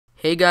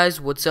Hey guys,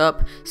 what's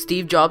up?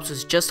 Steve Jobs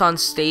was just on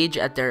stage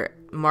at their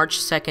March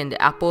 2nd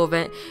Apple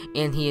event,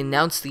 and he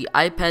announced the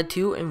iPad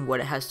 2 and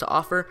what it has to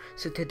offer.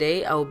 So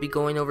today I will be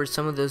going over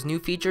some of those new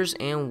features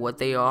and what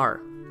they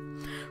are.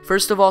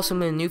 First of all,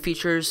 some of the new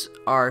features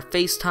are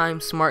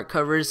FaceTime, smart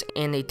covers,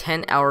 and a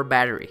 10-hour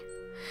battery.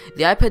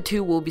 The iPad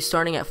 2 will be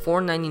starting at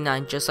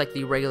 $499 just like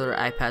the regular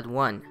iPad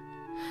 1.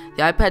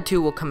 The iPad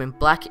 2 will come in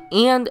black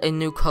and a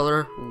new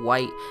color,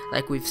 white,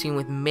 like we've seen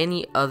with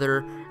many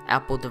other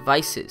Apple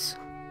devices.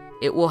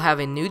 It will have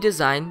a new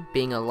design,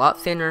 being a lot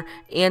thinner,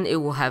 and it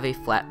will have a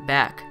flat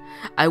back.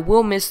 I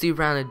will miss the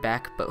rounded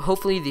back, but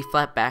hopefully the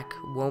flat back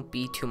won't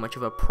be too much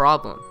of a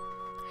problem.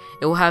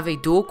 It will have a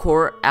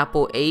dual-core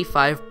Apple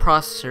A5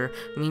 processor,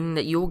 meaning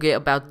that you will get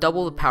about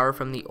double the power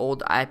from the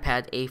old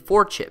iPad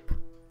A4 chip.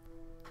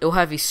 It will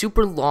have a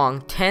super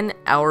long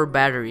 10-hour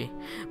battery,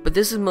 but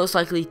this is most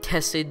likely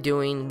tested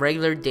doing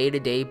regular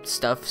day-to-day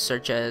stuff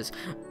such as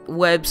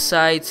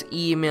websites,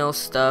 email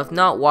stuff,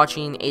 not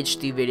watching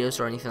HD videos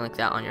or anything like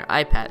that on your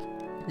iPad.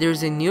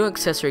 There's a new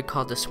accessory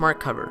called the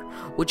smart cover,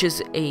 which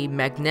is a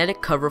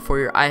magnetic cover for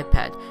your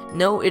iPad.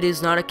 No, it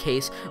is not a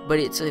case, but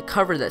it's a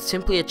cover that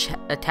simply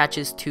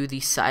attaches to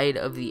the side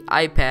of the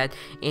iPad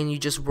and you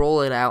just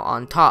roll it out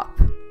on top.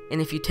 And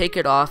if you take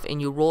it off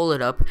and you roll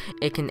it up,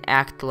 it can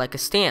act like a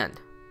stand.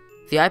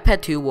 The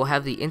iPad 2 will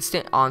have the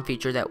instant on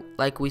feature that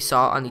like we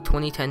saw on the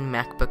 2010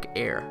 MacBook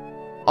Air.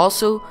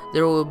 Also,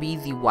 there will be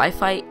the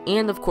Wi-Fi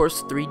and of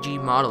course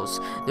 3G models.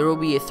 There will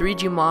be a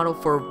 3G model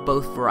for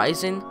both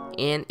Verizon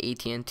and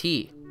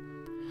AT&T.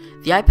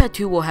 The iPad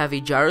 2 will have a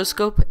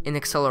gyroscope and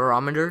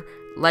accelerometer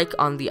like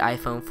on the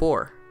iPhone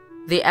 4.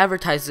 They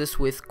advertise this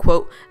with,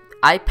 quote,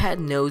 "iPad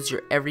knows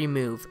your every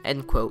move,"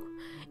 end quote.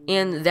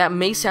 And that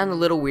may sound a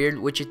little weird,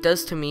 which it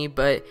does to me,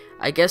 but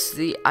I guess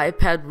the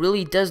iPad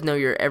really does know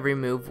your every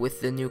move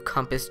with the new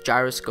compass,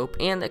 gyroscope,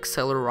 and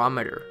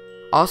accelerometer.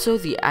 Also,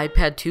 the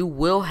iPad 2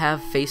 will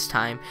have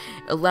FaceTime,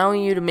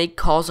 allowing you to make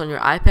calls on your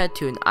iPad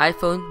to an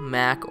iPhone,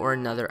 Mac, or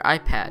another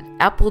iPad.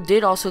 Apple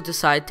did also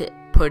decide to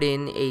put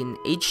in an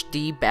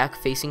HD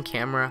back-facing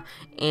camera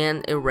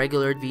and a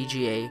regular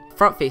VGA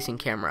front-facing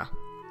camera.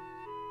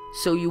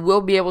 So you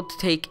will be able to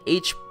take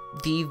HD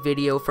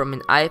video from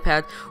an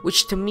iPad,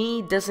 which to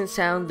me doesn't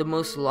sound the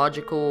most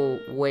logical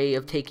way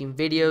of taking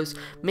videos,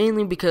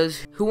 mainly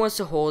because who wants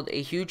to hold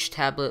a huge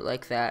tablet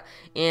like that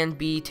and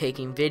be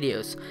taking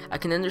videos? I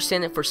can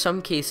understand it for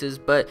some cases,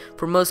 but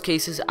for most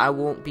cases I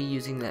won't be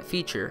using that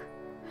feature.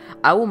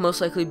 I will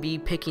most likely be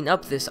picking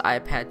up this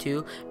iPad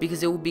 2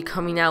 because it will be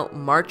coming out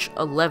March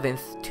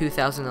 11th,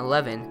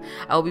 2011.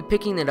 I will be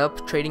picking it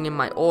up, trading in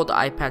my old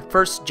iPad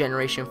first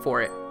generation for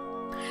it.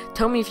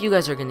 Tell me if you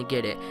guys are going to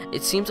get it.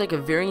 It seems like a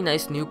very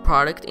nice new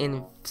product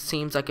and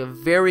seems like a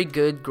very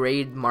good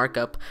grade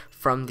markup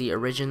from the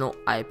original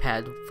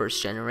iPad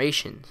first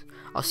generation.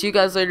 I'll see you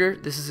guys later.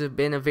 This has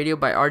been a video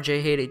by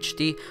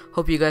RJHaidHD.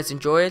 Hope you guys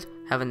enjoyed.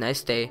 Have a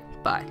nice day.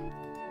 Bye.